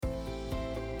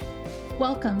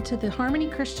Welcome to the Harmony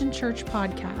Christian Church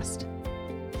podcast.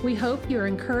 We hope you are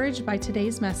encouraged by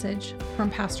today's message from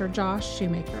Pastor Josh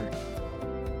Shoemaker.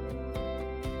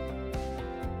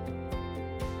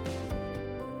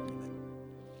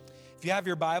 If you have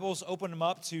your Bibles, open them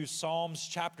up to Psalms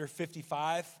chapter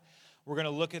 55. We're going to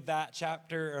look at that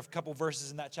chapter, a couple verses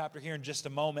in that chapter here in just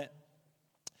a moment.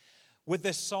 What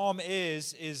this psalm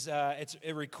it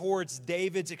records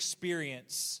David's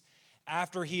experience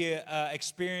after he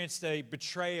experienced a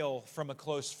betrayal from a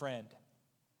close friend.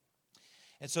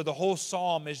 And so the whole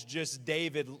psalm is just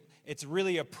David. It's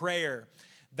really a prayer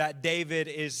that David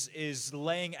is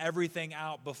laying everything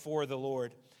out before the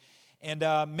Lord. And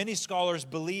many scholars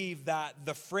believe that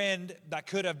the friend that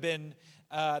could have been,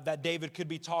 that David could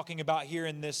be talking about here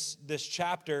in this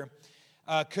chapter,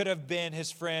 could have been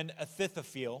his friend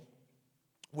Ahithophel,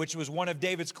 which was one of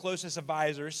David's closest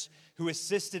advisors who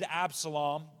assisted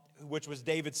Absalom, which was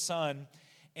David's son,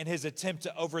 in his attempt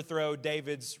to overthrow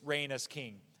David's reign as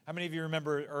king. How many of you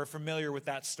remember or are familiar with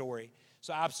that story?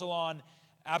 So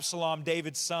Absalom,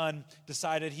 David's son,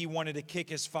 decided he wanted to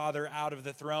kick his father out of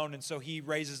the throne, and so he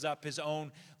raises up his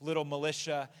own little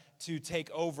militia to take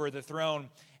over the throne.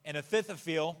 And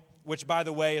Ahithophel, which, by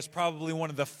the way, is probably one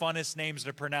of the funnest names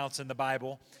to pronounce in the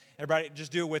Bible. Everybody,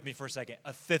 just do it with me for a second.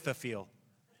 Ahithophel.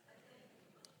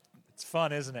 It's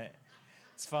fun, isn't it?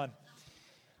 It's fun.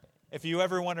 If you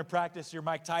ever want to practice your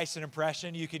Mike Tyson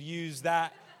impression, you could use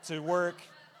that to work.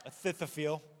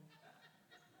 Ahithophel.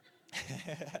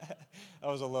 That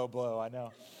was a low blow, I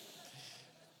know.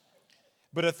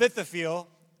 But Ahithophel,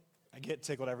 I get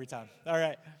tickled every time. All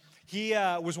right. He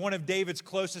was one of David's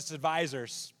closest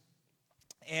advisors.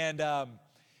 And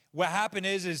what happened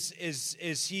is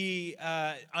he,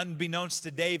 unbeknownst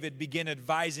to David, began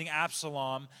advising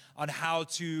Absalom on how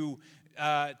to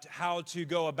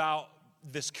go about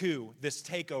this coup, this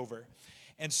takeover.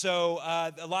 And so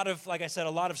a lot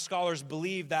of scholars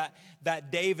believe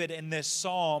that David in this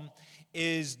psalm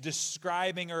is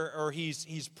describing or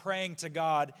he's praying to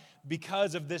God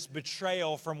because of this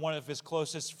betrayal from one of his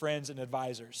closest friends and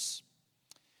advisors.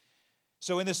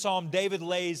 So in this psalm, David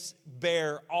lays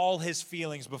bare all his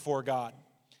feelings before God.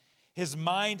 His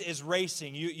mind is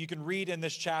racing. You can read in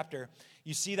this chapter,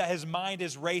 you see that his mind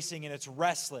is racing and it's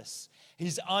restless.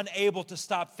 He's unable to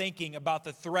stop thinking about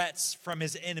the threats from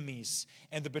his enemies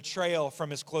and the betrayal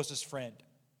from his closest friend.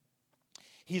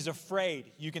 He's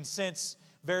afraid. You can sense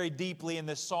very deeply in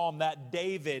this psalm that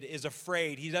David is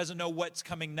afraid. He doesn't know what's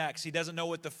coming next. He doesn't know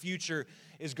what the future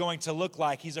is going to look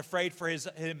like. He's afraid for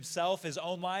himself, his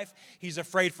own life. He's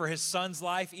afraid for his son's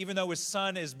life. Even though his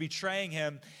son is betraying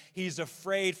him, he's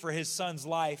afraid for his son's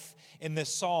life in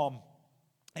this psalm.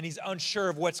 And he's unsure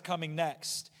of what's coming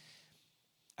next.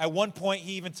 At one point,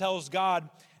 he even tells God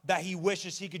that he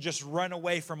wishes he could just run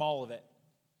away from all of it.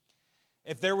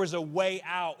 If there was a way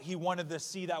out, he wanted to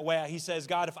see that way out. He says,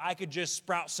 God, if I could just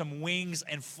sprout some wings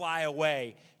and fly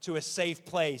away to a safe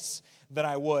place, then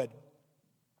I would.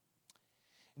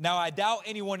 Now, I doubt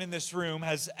anyone in this room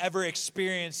has ever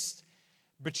experienced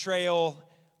betrayal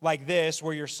like this,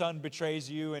 where your son betrays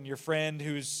you and your friend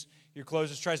who's your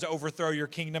closest tries to overthrow your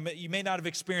kingdom. You may not have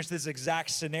experienced this exact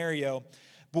scenario,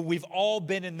 but we've all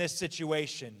been in this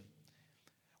situation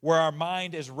where our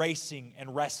mind is racing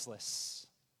and restless.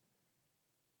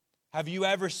 Have you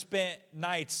ever spent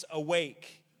nights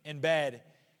awake in bed,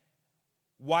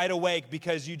 wide awake,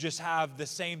 because you just have the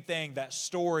same thing, that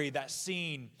story, that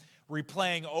scene,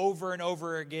 replaying over and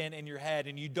over again in your head,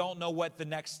 and you don't know what the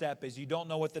next step is. You don't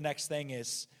know what the next thing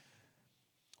is.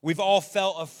 We've all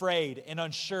felt afraid and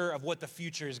unsure of what the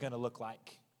future is going to look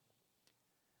like.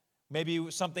 Maybe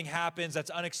something happens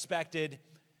that's unexpected.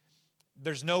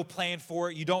 There's no plan for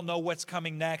it. You don't know what's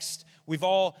coming next. We've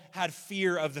all had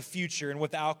fear of the future and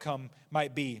what the outcome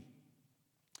might be.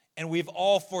 And we've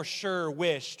all for sure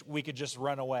wished we could just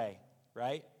run away,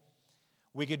 right?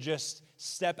 We could just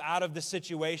step out of the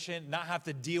situation, not have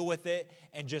to deal with it,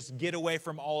 and just get away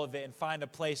from all of it and find a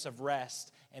place of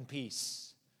rest and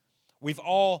peace. We've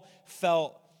all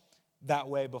felt that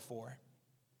way before.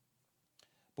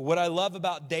 But what I love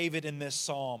about David in this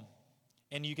psalm,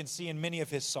 and you can see in many of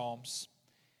his psalms,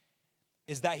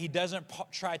 is that he doesn't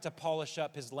try to polish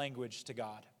up his language to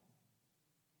God.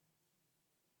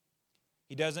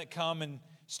 He doesn't come and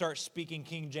start speaking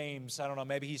King James. I don't know,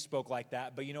 maybe he spoke like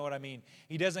that, but you know what I mean.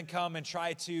 He doesn't come and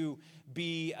try to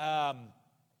be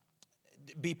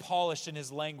polished in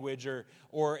his language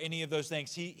or any of those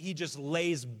things. He just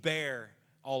lays bare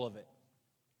all of it.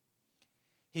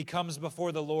 He comes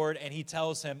before the Lord and he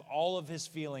tells him all of his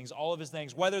feelings, all of his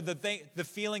things. Whether the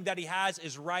feeling that he has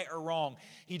is right or wrong,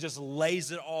 he just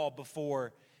lays it all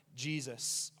before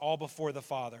Jesus, all before the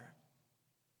Father.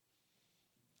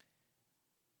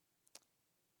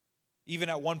 Even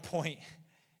at one point,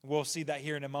 we'll see that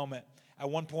here in a moment. At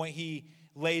one point, he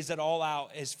lays it all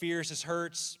out, his fears, his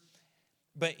hurts,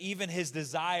 but even his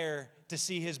desire to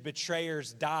see his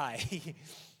betrayers die.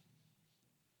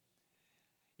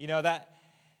 You know, that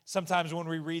sometimes when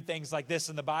we read things like this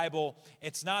in the Bible,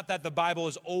 it's not that the Bible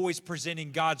is always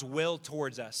presenting God's will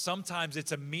towards us. Sometimes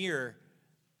it's a mirror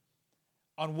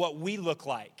on what we look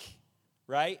like,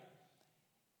 right?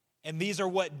 And these are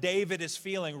what David is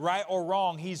feeling, right or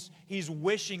wrong. He's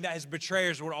wishing that his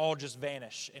betrayers would all just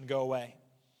vanish and go away.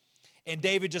 And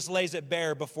David just lays it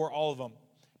bare before all of them,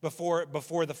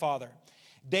 before the Father.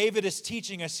 David is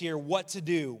teaching us here what to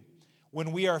do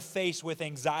when we are faced with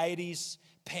anxieties,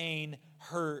 pain,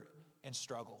 hurt, and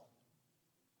struggle.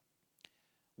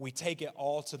 We take it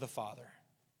all to the Father.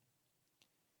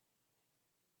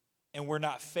 And we're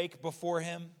not fake before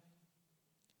Him.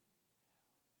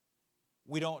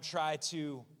 We don't try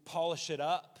to polish it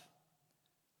up.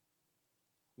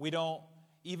 We don't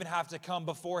even have to come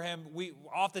before Him. We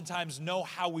oftentimes know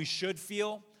how we should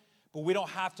feel, but we don't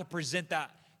have to present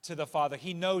that to the Father.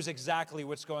 He knows exactly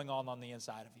what's going on the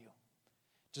inside of you.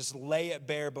 Just lay it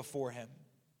bare before Him.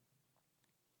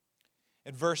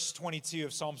 In verse 22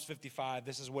 of Psalms 55,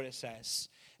 this is what it says.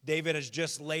 David has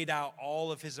just laid out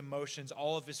all of his emotions,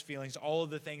 all of his feelings, all of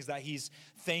the things that he's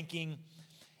thinking.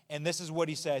 And this is what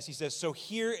he says. He says, so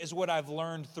here is what I've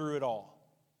learned through it all.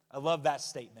 I love that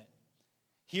statement.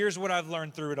 Here's what I've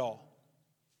learned through it all.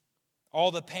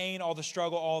 All the pain, all the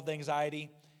struggle, all the anxiety.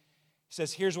 He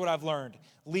says, here's what I've learned.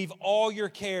 Leave all your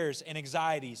cares and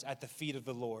anxieties at the feet of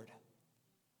the Lord.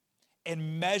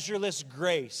 And measureless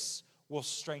grace will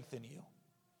strengthen you.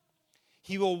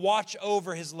 He will watch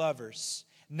over His lovers,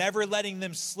 never letting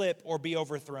them slip or be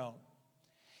overthrown.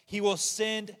 He will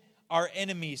send our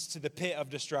enemies to the pit of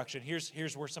destruction.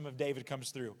 Here's where some of David comes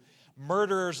through.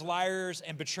 Murderers, liars,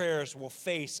 and betrayers will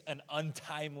face an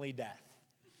untimely death.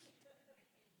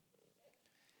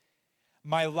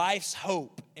 My life's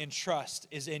hope and trust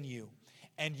is in you,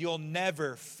 and you'll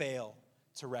never fail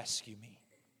to rescue me.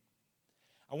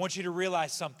 I want you to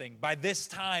realize something. By this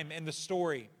time in the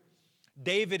story,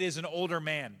 David is an older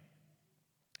man.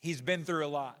 He's been through a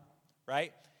lot,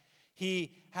 right?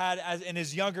 He had, in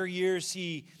his younger years,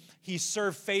 he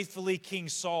served faithfully King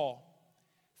Saul,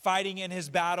 fighting in his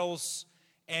battles,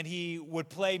 and he would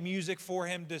play music for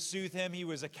him to soothe him. He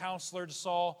was a counselor to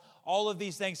Saul. All of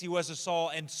these things he was to Saul,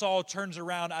 and Saul turns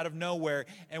around out of nowhere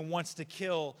and wants to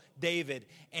kill David.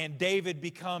 And David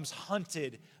becomes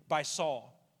hunted by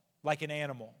Saul like an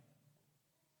animal.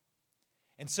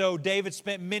 And so David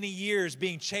spent many years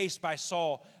being chased by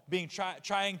Saul,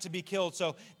 trying to be killed.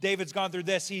 So David's gone through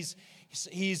this.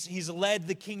 He's led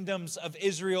the kingdoms of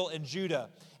Israel and Judah.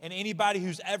 And anybody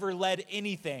who's ever led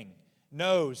anything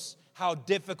knows how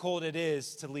difficult it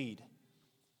is to lead,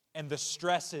 and the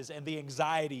stresses and the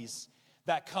anxieties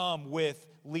that come with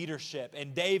leadership.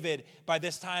 And David, by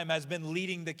this time, has been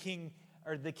leading the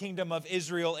kingdom of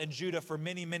Israel and Judah for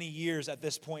many, many years at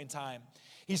this point in time.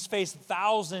 He's faced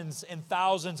thousands and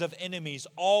thousands of enemies,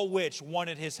 all which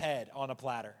wanted his head on a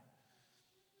platter.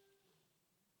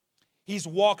 He's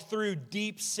walked through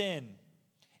deep sin,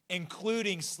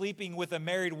 including sleeping with a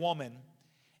married woman,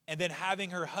 and then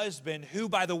having her husband, who,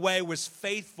 by the way, was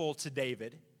faithful to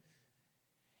David,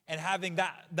 and having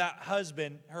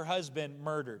her husband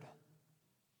murdered.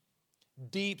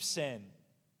 Deep sin.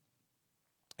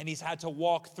 And he's had to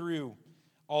walk through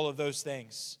all of those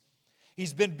things.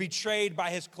 He's been betrayed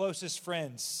by his closest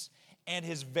friends, and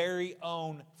his very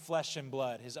own flesh and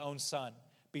blood, his own son,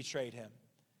 betrayed him.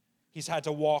 He's had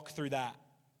to walk through that.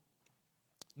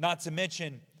 Not to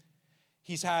mention,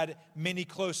 he's had many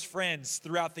close friends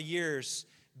throughout the years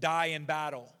die in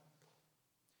battle.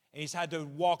 And he's had to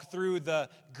walk through the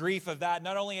grief of that.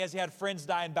 Not only has he had friends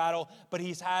die in battle, but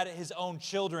he's had his own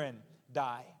children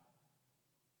die.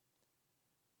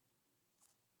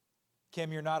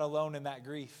 Kim, you're not alone in that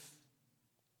grief.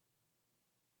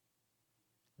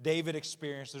 David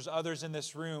experienced, there's others in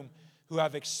this room who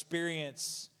have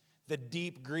experienced the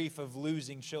deep grief of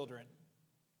losing children.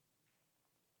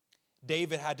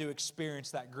 David had to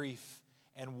experience that grief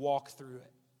and walk through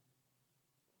it.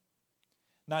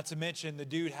 Not to mention, the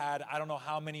dude had, I don't know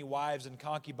how many wives and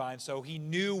concubines, so he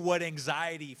knew what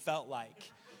anxiety felt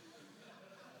like.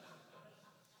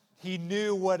 He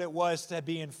knew what it was to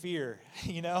be in fear,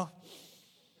 you know?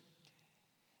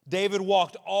 David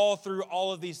walked all through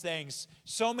all of these things.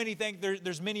 So many things,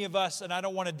 there's many of us, and I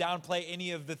don't want to downplay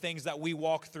any of the things that we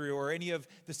walk through or any of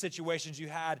the situations you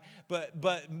had, but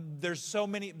there's so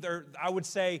many, I would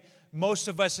say most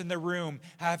of us in the room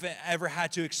haven't ever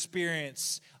had to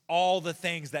experience all the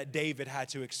things that David had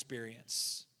to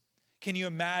experience. Can you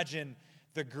imagine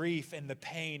the grief and the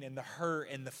pain and the hurt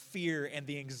and the fear and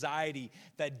the anxiety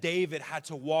that David had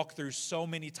to walk through so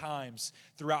many times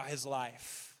throughout his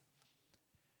life?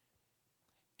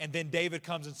 And then David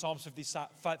comes in Psalms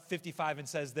 55 and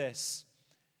says this,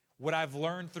 what I've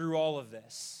learned through all of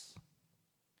this,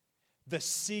 the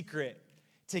secret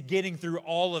to getting through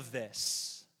all of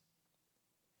this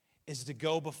is to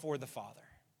go before the Father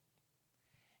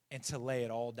and to lay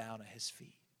it all down at his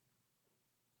feet.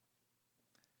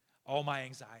 All my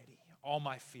anxiety, all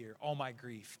my fear, all my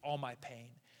grief, all my pain,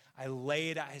 I lay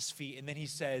it at his feet. And then he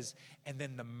says, and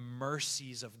then the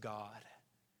mercies of God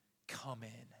come in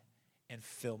and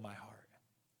fill my heart.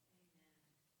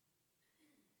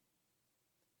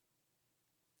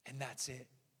 And that's it.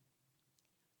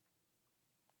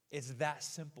 It's that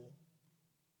simple.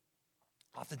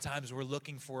 Oftentimes we're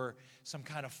looking for some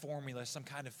kind of formula, some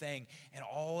kind of thing, and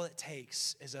all it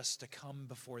takes is us to come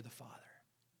before the Father,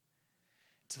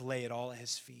 to lay it all at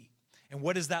his feet. And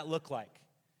what does that look like?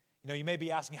 You know, you may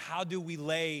be asking, how do we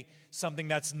lay something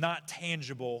that's not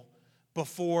tangible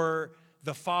before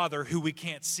the Father who we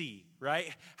can't see,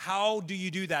 right? How do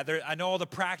you do that? I know all the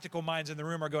practical minds in the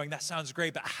room are going, that sounds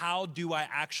great, but how do I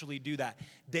actually do that?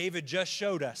 David just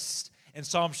showed us in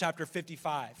Psalm chapter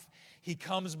 55. He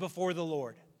comes before the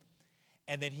Lord,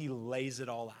 and then he lays it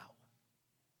all out.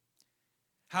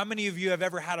 How many of you have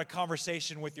ever had a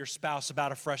conversation with your spouse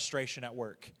about a frustration at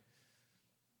work?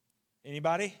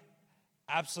 Anybody?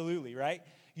 Absolutely, right?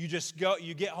 You just go,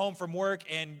 you get home from work,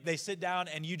 and they sit down,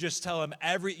 and you just tell them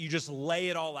you just lay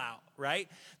it all out, right?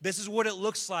 This is what it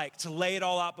looks like to lay it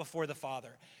all out before the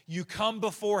Father. You come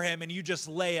before him, and you just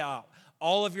lay out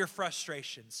all of your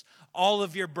frustrations, all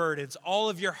of your burdens, all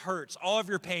of your hurts, all of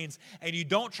your pains, and you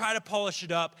don't try to polish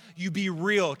it up. You be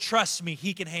real. Trust me,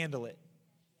 he can handle it.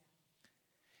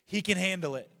 He can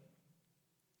handle it.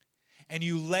 And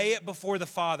you lay it before the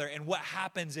Father, and what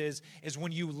happens is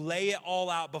when you lay it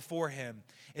all out before him,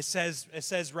 it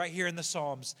says right here in the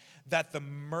Psalms that the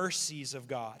mercies of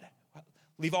God,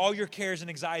 leave all your cares and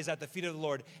anxieties at the feet of the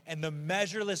Lord, and the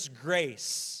measureless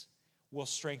grace will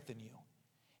strengthen you.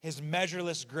 His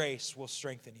measureless grace will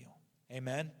strengthen you.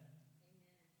 Amen?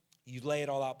 You lay it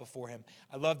all out before him.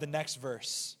 I love the next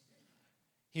verse.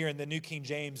 Here in the New King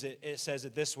James, it says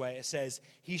it this way. It says,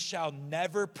 he shall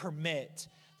never permit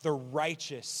the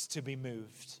righteous to be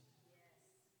moved.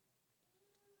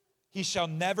 He shall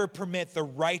never permit the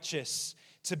righteous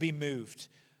to be moved.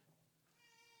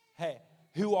 Hey,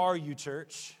 who are you,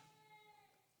 church?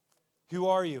 Who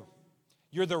are you?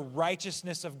 You're the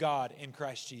righteousness of God in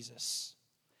Christ Jesus.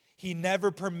 He never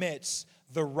permits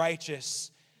the righteous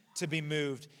to be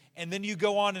moved. And then you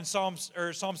go on in Psalms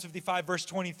 55, verse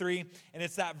 23, and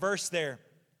it's that verse there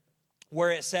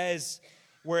where it says,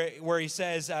 where he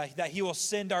says that he will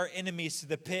send our enemies to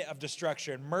the pit of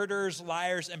destruction. Murderers,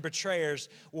 liars, and betrayers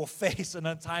will face an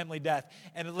untimely death.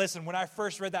 And listen, when I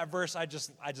first read that verse, I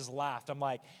just laughed. I'm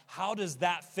like, how does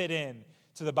that fit in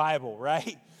to the Bible,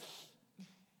 right?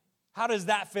 How does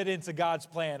that fit into God's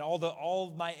plan? All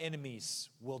of my enemies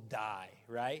will die,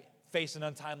 right? Face an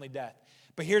untimely death.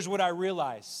 But here's what I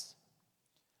realized.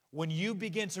 When you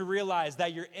begin to realize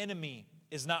that your enemy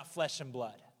is not flesh and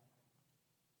blood,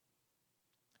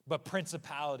 but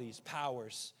principalities,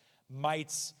 powers,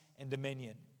 mights, and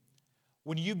dominion.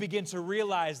 When you begin to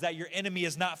realize that your enemy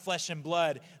is not flesh and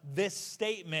blood, this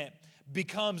statement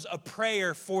becomes a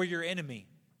prayer for your enemy.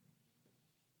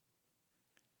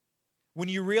 When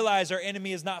you realize our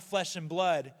enemy is not flesh and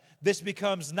blood, this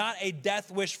becomes not a death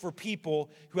wish for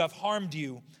people who have harmed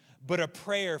you, but a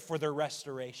prayer for their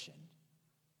restoration.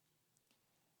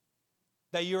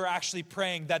 That you're actually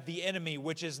praying that the enemy,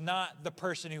 which is not the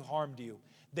person who harmed you,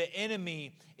 the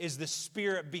enemy is the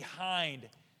spirit behind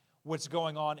what's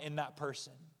going on in that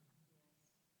person.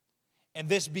 And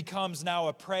this becomes now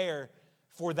a prayer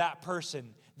for that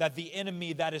person, that the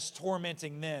enemy that is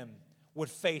tormenting them would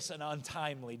face an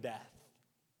untimely death.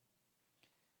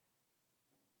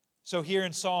 So here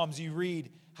in Psalms, you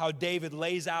read how David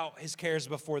lays out his cares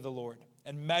before the Lord,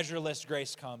 and measureless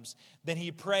grace comes. Then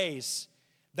he prays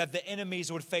that the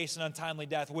enemies would face an untimely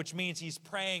death, which means he's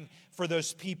praying for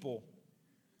those people.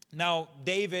 Now,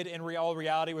 David, in all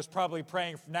reality, was probably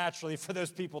praying naturally for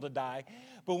those people to die.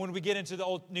 But when we get into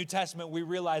the New Testament, we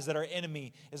realize that our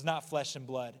enemy is not flesh and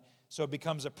blood. So it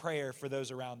becomes a prayer for those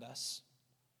around us.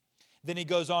 Then he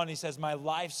goes on and he says, my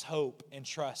life's hope and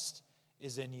trust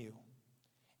is in you,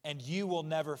 and you will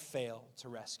never fail to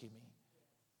rescue me.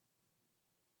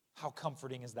 How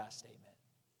comforting is that statement?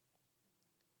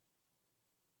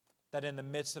 That in the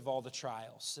midst of all the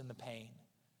trials and the pain,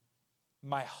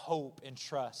 my hope and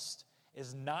trust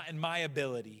is not in my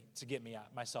ability to get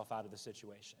myself out of the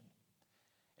situation.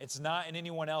 It's not in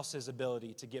anyone else's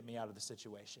ability to get me out of the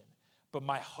situation. But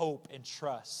my hope and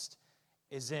trust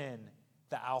is in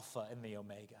the Alpha and the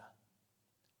Omega,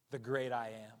 the great I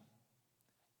am.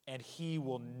 And he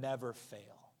will never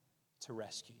fail to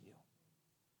rescue you.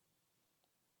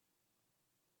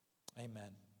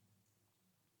 Amen.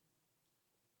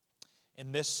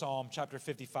 In this Psalm, chapter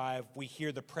 55, we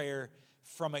hear the prayer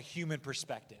from a human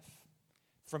perspective,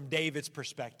 from David's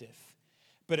perspective.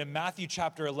 But in Matthew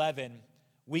chapter 11,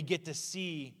 we get to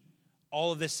see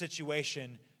all of this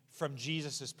situation from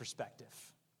Jesus' perspective.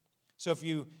 So if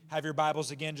you have your Bibles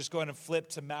again, just go ahead and flip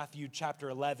to Matthew chapter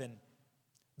 11.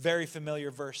 Very familiar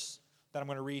verse that I'm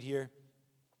going to read here.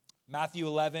 Matthew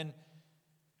 11,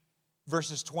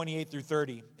 verses 28 through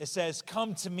 30. It says,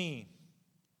 "Come to me,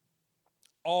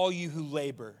 all you who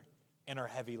labor and are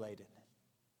heavy laden."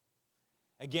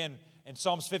 Again, in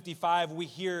Psalms 55, we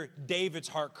hear David's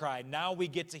heart cry. Now we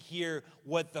get to hear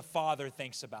what the Father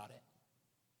thinks about it.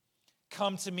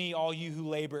 "Come to me, all you who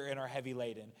labor and are heavy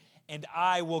laden, and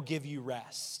I will give you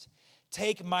rest.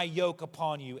 Take my yoke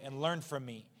upon you and learn from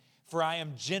me, for I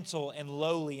am gentle and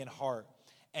lowly in heart,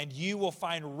 and you will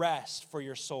find rest for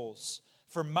your souls.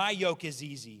 For my yoke is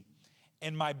easy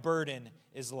and my burden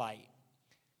is light."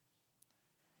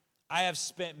 I have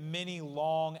spent many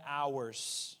long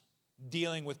hours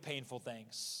dealing with painful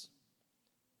things,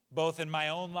 both in my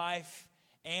own life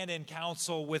and in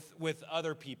counsel with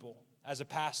other people as a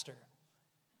pastor.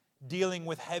 Dealing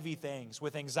with heavy things,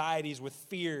 with anxieties, with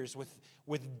fears,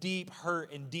 with deep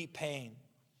hurt and deep pain.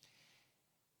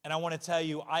 And I want to tell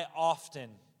you, I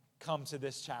often come to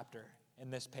this chapter in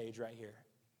this page right here.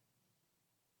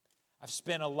 I've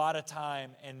spent a lot of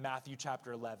time in Matthew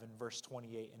chapter 11, verse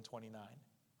 28 and 29.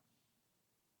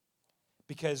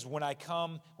 Because when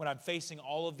I'm facing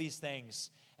all of these things,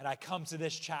 and I come to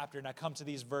this chapter and I come to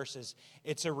these verses,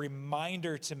 it's a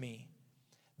reminder to me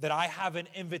that I have an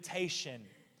invitation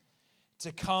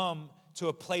to come to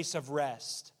a place of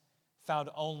rest found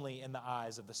only in the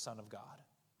eyes of the Son of God.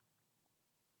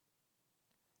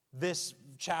 This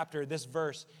chapter, this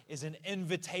verse, is an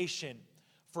invitation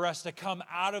for us to come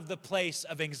out of the place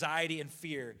of anxiety and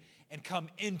fear and come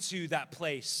into that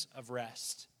place of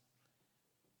rest.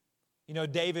 You know,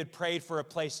 David prayed for a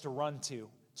place to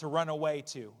run away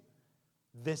to.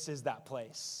 This is that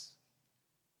place.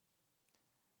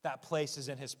 That place is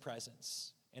in his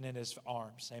presence and in his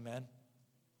arms. Amen.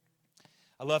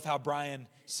 I love how Brian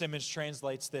Simmons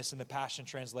translates this in the Passion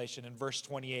Translation. In verse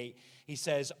 28, he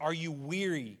says, "Are you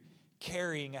weary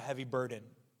carrying a heavy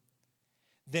burden?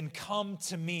 Then come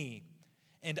to me,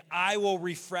 and I will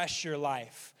refresh your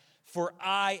life, for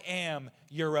I am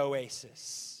your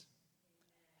oasis."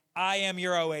 I am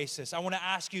your oasis. I want to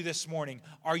ask you this morning,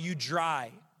 are you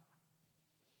dry?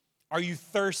 Are you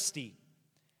thirsty?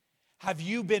 Have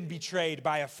you been betrayed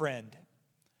by a friend?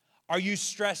 Are you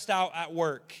stressed out at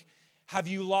work? Have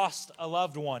you lost a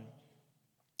loved one?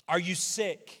 Are you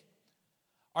sick?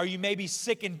 Are you maybe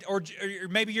sick or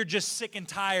maybe you're just sick and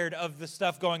tired of the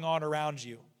stuff going on around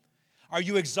you? Are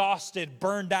you exhausted,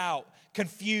 burned out,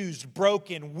 confused,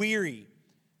 broken, weary?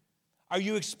 Are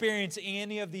you experiencing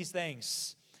any of these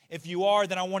things? If you are,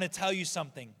 then I want to tell you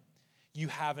something. You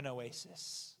have an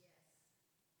oasis.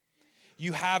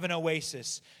 You have an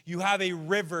oasis. You have a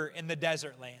river in the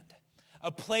desert land.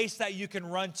 A place that you can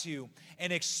run to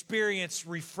and experience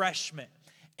refreshment.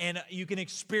 And you can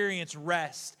experience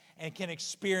rest and can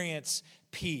experience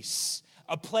peace.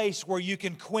 A place where you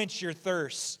can quench your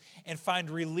thirst and find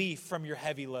relief from your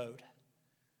heavy load.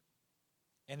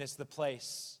 And it's the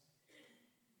place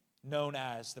known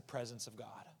as the presence of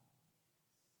God.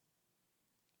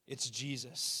 It's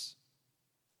Jesus.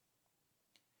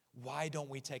 Why don't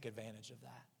we take advantage of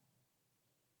that?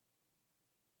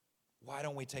 Why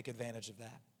don't we take advantage of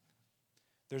that?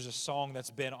 There's a song that's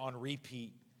been on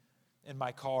repeat in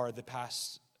my car the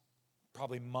past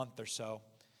probably month or so.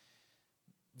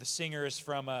 The singer is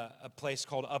from a place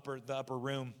called the Upper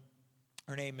Room.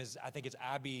 Her name is, I think it's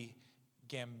Abby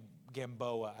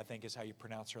Gamboa, I think is how you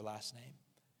pronounce her last name.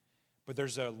 But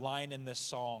there's a line in this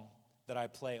song that I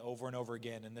play over and over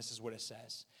again, and this is what it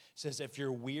says. It says, "If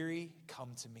you're weary,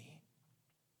 come to me.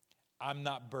 I'm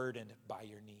not burdened by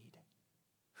your need."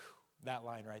 Whew, that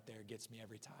line right there gets me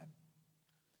every time.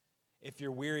 If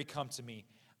you're weary, come to me.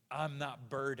 I'm not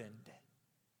burdened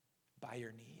by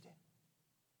your need.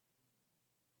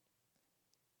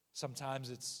 Sometimes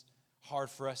it's hard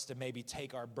for us to maybe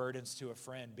take our burdens to a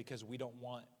friend because we don't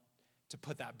want to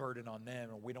put that burden on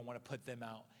them, or we don't want to put them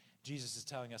out. Jesus is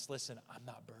telling us, listen, I'm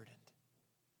not burdened.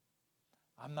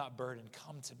 I'm not burdened.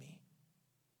 Come to me.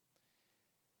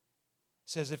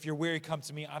 says, if you're weary, come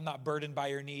to me. I'm not burdened by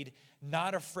your need,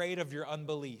 not afraid of your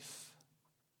unbelief.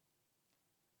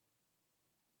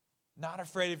 Not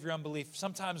afraid of your unbelief.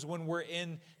 Sometimes when we're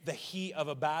in the heat of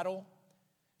a battle,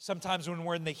 sometimes when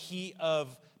we're in the heat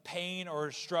of pain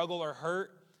or struggle or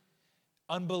hurt,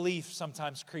 unbelief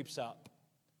sometimes creeps up.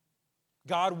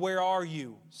 God, where are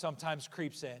you? Sometimes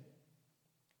creeps in.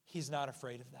 He's not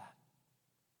afraid of that.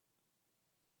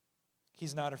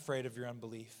 He's not afraid of your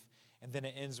unbelief. And then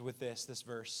it ends with this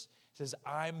verse. It says,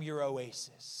 I'm your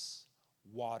oasis,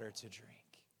 water to drink.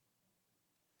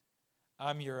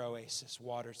 I'm your oasis,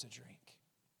 water to drink.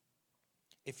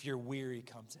 If you're weary,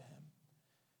 come to him.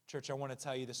 Church, I want to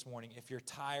tell you this morning, if you're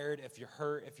tired, if you're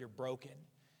hurt, if you're broken,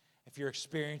 if you're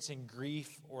experiencing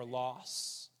grief or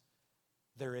loss,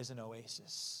 there is an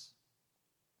oasis.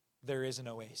 There is an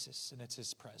oasis, and it's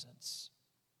his presence.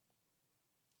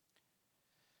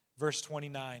 Verse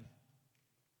 29.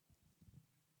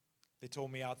 They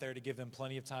told me out there to give them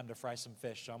plenty of time to fry some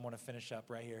fish, so I'm going to finish up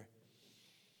right here.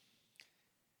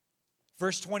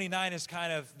 Verse 29 is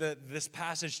kind of, this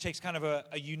passage takes kind of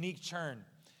a unique turn.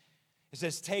 It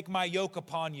says, take my yoke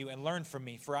upon you and learn from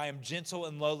me, for I am gentle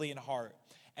and lowly in heart,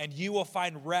 and you will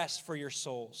find rest for your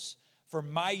souls. For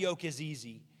my yoke is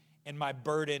easy and my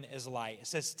burden is light. It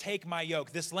says, take my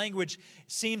yoke. This language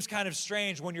seems kind of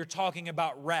strange when you're talking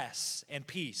about rest and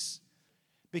peace,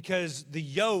 because the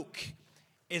yoke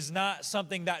is not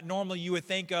something that normally you would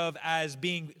think of as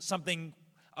being something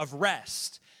of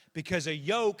rest, because a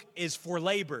yoke is for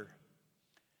labor.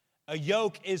 A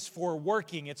yoke is for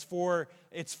working. It's for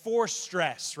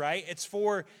stress, right? It's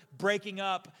for breaking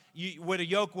up. What a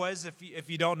yoke was, if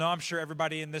you don't know, I'm sure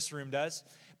everybody in this room does.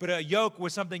 But a yoke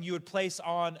was something you would place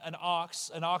on an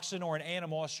oxen or an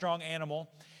animal, a strong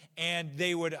animal, and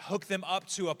they would hook them up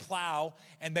to a plow,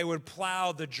 and they would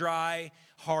plow the dry,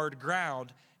 hard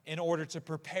ground in order to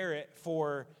prepare it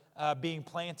for being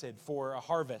planted for a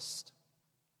harvest.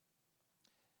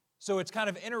 So it's kind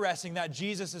of interesting that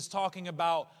Jesus is talking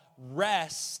about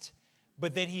rest,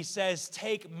 but then he says,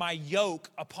 take my yoke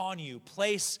upon you.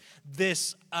 Place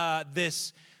this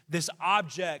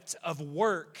object of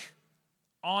work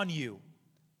on you.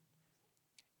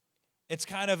 It's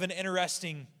kind of an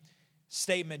interesting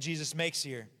statement Jesus makes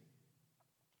here.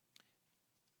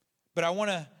 But I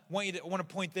want to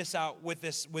point this out with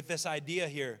this idea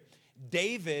here.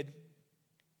 David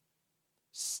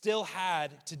still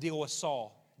had to deal with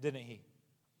Saul, didn't he?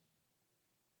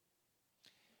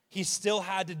 He still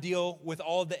had to deal with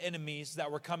all the enemies that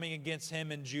were coming against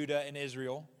him in Judah and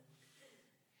Israel.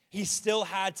 He still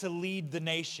had to lead the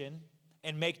nation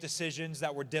and make decisions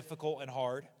that were difficult and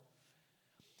hard.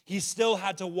 He still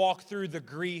had to walk through the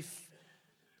grief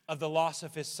of the loss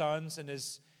of his sons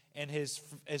and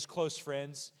his close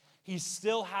friends. He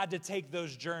still had to take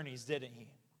those journeys, didn't he?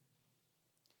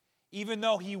 Even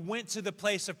though he went to the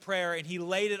place of prayer and he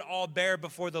laid it all bare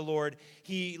before the Lord,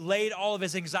 he laid all of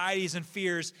his anxieties and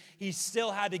fears, he still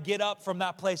had to get up from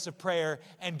that place of prayer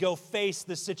and go face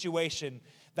the situation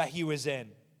that he was in.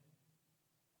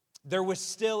 There was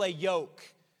still a yoke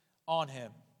on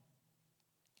him.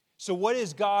 So what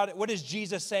is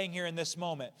Jesus saying here in this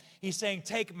moment? He's saying,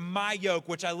 take my yoke,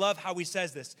 which I love how he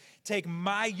says this. Take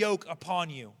my yoke upon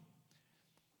you.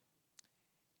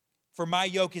 For my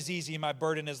yoke is easy and my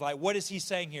burden is light. What is he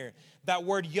saying here? That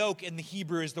word yoke in the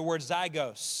Hebrew is the word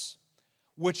zygos,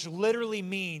 which literally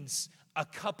means a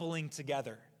coupling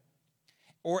together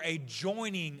or a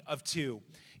joining of two.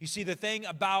 You see, the thing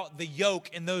about the yoke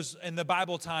in the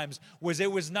Bible times was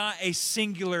it was not a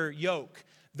singular yoke.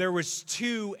 There was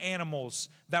two animals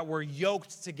that were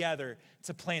yoked together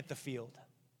to plant the field.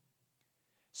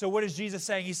 So what is Jesus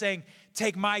saying? He's saying,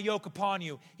 take my yoke upon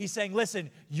you. He's saying, listen,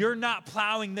 you're not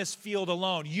plowing this field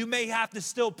alone. You may have to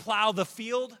still plow the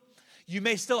field. You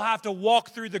may still have to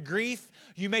walk through the grief.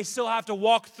 You may still have to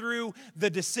walk through the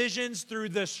decisions, through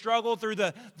the struggle, through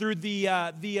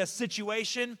the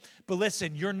situation. But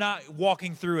listen, you're not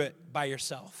walking through it by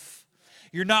yourself.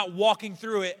 You're not walking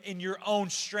through it in your own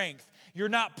strength. You're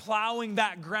not plowing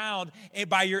that ground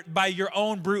by your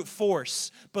own brute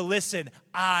force. But listen,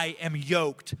 I am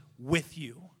yoked with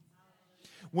you.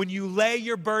 When you lay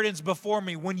your burdens before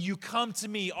me, when you come to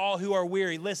me, all who are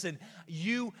weary, listen,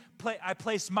 I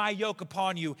place my yoke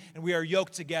upon you, and we are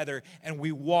yoked together, and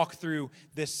we walk through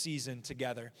this season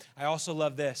together. I also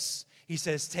love this. He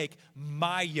says, take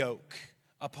my yoke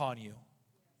upon you.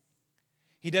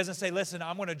 He doesn't say, listen,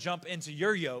 I'm going to jump into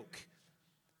your yoke.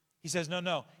 He says,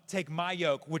 no, take my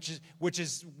yoke, which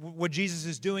is what Jesus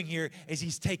is doing here, is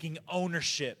he's taking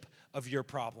ownership of your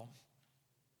problem.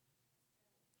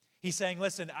 He's saying,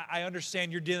 listen, I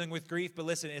understand you're dealing with grief, but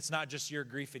listen, it's not just your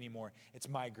grief anymore. It's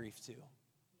my grief too.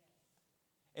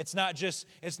 It's not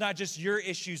just your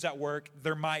issues at work,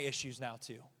 they're my issues now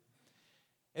too.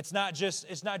 It's not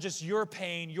just your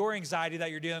pain, your anxiety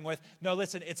that you're dealing with. No,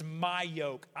 listen, it's my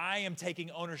yoke. I am taking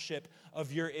ownership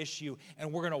of your issue,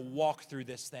 and we're going to walk through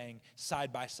this thing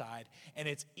side by side. And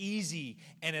it's easy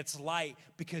and it's light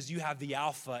because you have the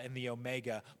Alpha and the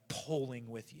Omega pulling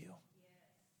with you.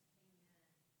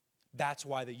 That's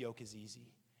why the yoke is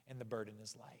easy and the burden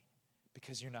is light,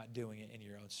 because you're not doing it in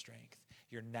your own strength.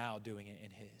 You're now doing it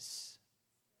in His.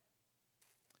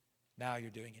 Now you're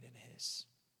doing it in His.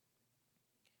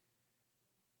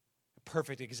 A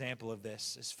perfect example of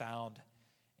this is found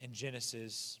in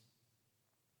Genesis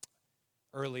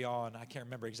early on. I can't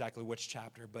remember exactly which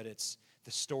chapter, but it's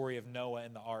the story of Noah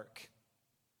and the ark.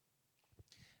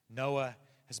 Noah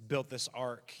has built this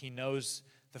ark. He knows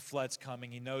the flood's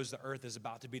coming. He knows the earth is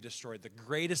about to be destroyed. The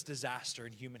greatest disaster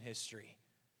in human history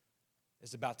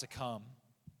is about to come.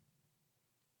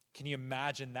 Can you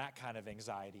imagine that kind of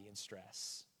anxiety and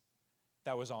stress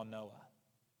that was on Noah?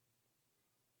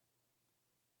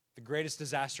 The greatest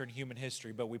disaster in human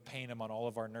history, but we paint him on all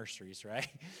of our nurseries, right?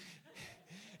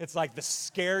 It's like the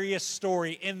scariest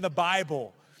story in the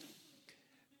Bible.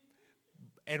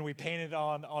 And we paint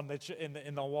it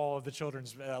in the wall of the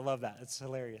children's. I love that. It's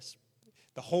hilarious.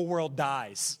 The whole world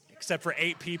dies except for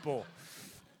 8 people.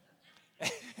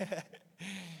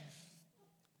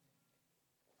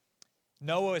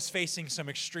 Noah is facing some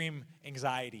extreme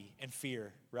anxiety and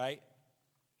fear, right?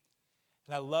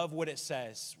 And I love what it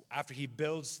says after he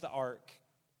builds the ark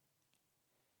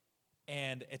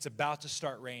and it's about to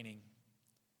start raining.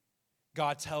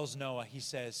 God tells Noah, he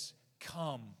says,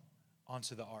 come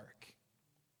onto the ark.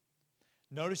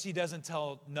 Notice he doesn't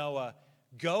tell Noah,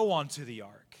 go onto the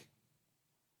ark.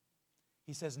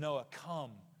 He says, Noah,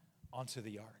 come onto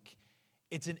the ark.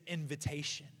 It's an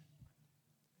invitation,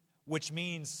 which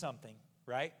means something,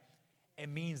 right? It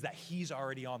means that he's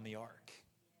already on the ark.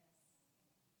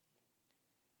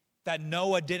 That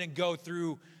Noah didn't go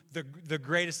through the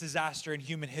greatest disaster in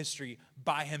human history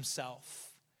by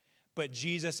himself, but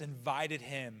Jesus invited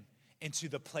him into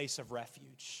the place of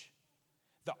refuge.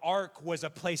 The ark was a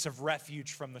place of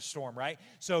refuge from the storm, right?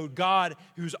 So God,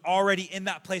 who's already in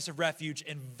that place of refuge,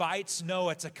 invites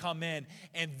Noah to come in,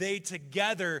 and they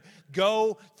together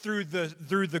go through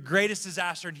the greatest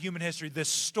disaster in human history, this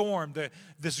storm,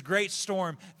 this great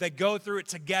storm, that go through it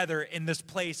together in this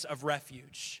place of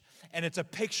refuge. And it's a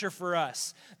picture for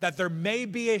us that there may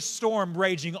be a storm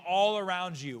raging all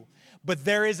around you, but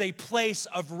there is a place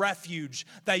of refuge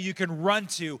that you can run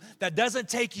to that doesn't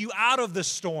take you out of the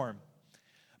storm,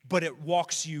 but it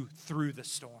walks you through the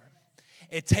storm.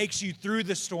 It takes you through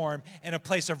the storm in a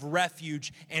place of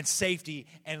refuge and safety.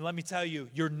 And let me tell you,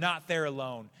 you're not there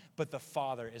alone, but the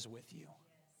Father is with you.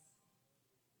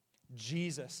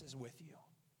 Jesus is with you. It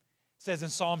says in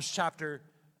Psalms chapter,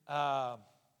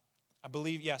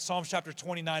 Psalms chapter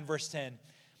 29, verse 10,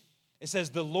 it says,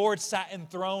 the Lord sat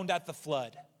enthroned at the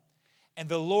flood, and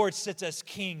the Lord sits as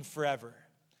king forever.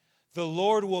 The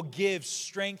Lord will give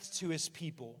strength to his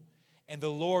people, and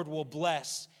the Lord will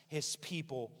bless his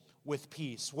people with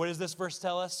peace. What does this verse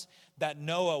tell us? That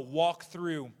Noah walked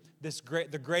through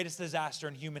the greatest disaster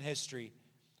in human history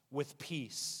with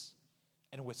peace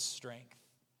and with strength,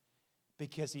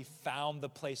 because he found the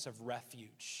place of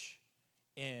refuge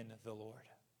in the Lord.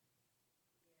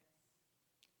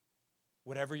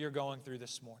 Whatever you're going through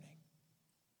this morning,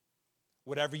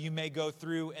 whatever you may go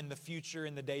through in the future,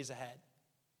 in the days ahead,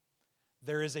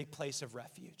 there is a place of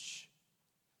refuge.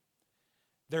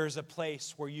 There is a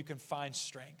place where you can find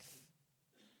strength,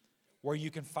 where you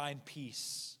can find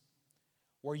peace,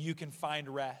 where you can find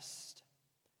rest.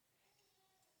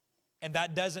 And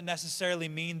that doesn't necessarily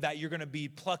mean that you're going to be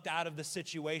plucked out of the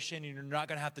situation and you're not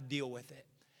going to have to deal with it,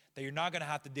 that you're not going to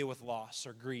have to deal with loss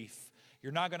or grief.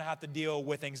 You're not going to have to deal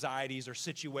with anxieties or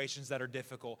situations that are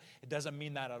difficult. It doesn't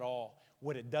mean that at all.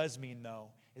 What it does mean, though,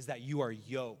 is that you are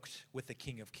yoked with the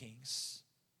King of Kings.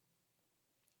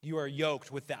 You are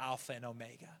yoked with the Alpha and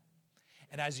Omega.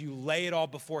 And as you lay it all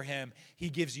before him,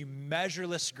 he gives you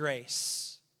measureless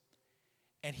grace,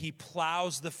 and he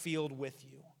plows the field with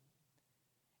you.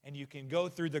 And you can go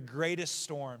through the greatest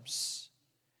storms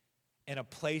in a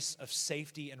place of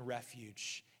safety and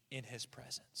refuge in his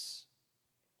presence.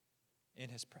 In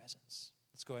his presence.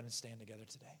 Let's go ahead and stand together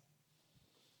today.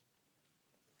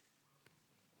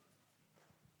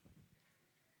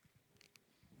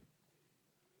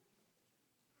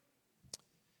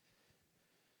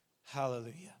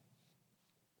 Hallelujah.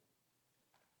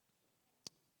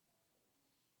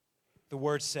 The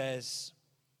word says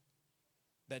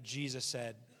that Jesus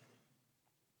said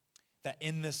that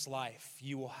in this life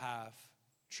you will have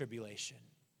tribulation.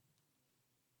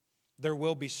 There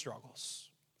will be struggles.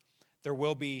 There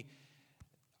will be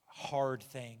hard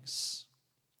things.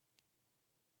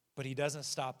 But he doesn't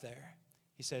stop there.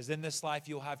 He says, in this life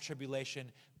you'll have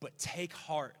tribulation, but take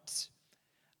heart.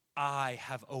 I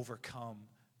have overcome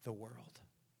the world.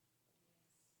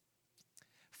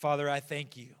 Father, I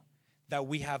thank you that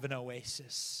we have an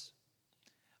oasis,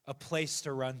 a place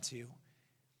to run to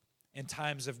in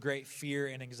times of great fear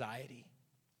and anxiety.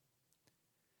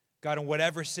 God, in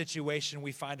whatever situation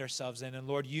we find ourselves in, and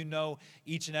Lord, you know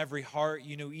each and every heart,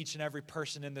 you know each and every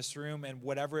person in this room and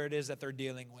whatever it is that they're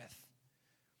dealing with.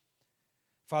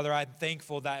 Father, I'm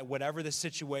thankful that whatever the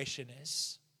situation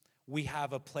is, we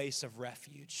have a place of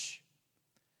refuge.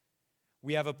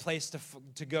 We have a place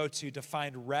to go to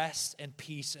find rest and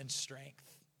peace and strength.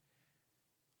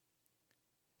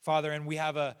 Father, and we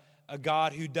have a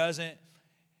God who doesn't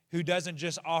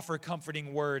just offer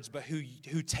comforting words, but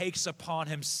who takes upon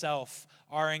himself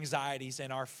our anxieties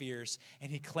and our fears,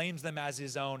 and he claims them as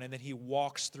his own, and then he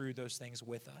walks through those things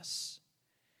with us.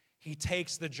 He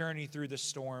takes the journey through the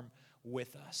storm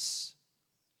with us.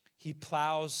 He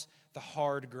plows the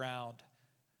hard ground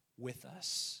with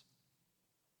us.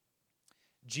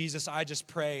 Jesus, I just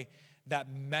pray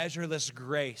that measureless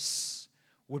grace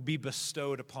would be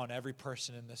bestowed upon every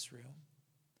person in this room,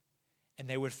 and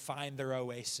they would find their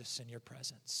oasis in your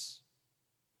presence.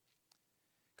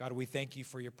 God, we thank you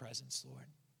for your presence, Lord.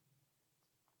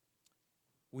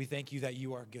 We thank you that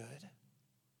you are good,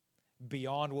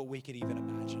 beyond what we could even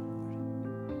imagine, Lord.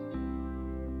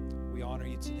 We honor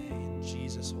you today. In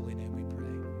Jesus' holy name we pray.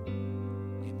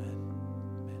 Amen.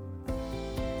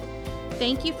 Amen.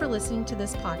 Thank you for listening to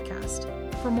this podcast.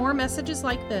 For more messages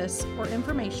like this or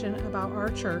information about our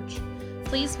church,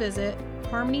 please visit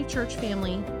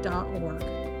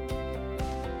harmonychurchfamily.org.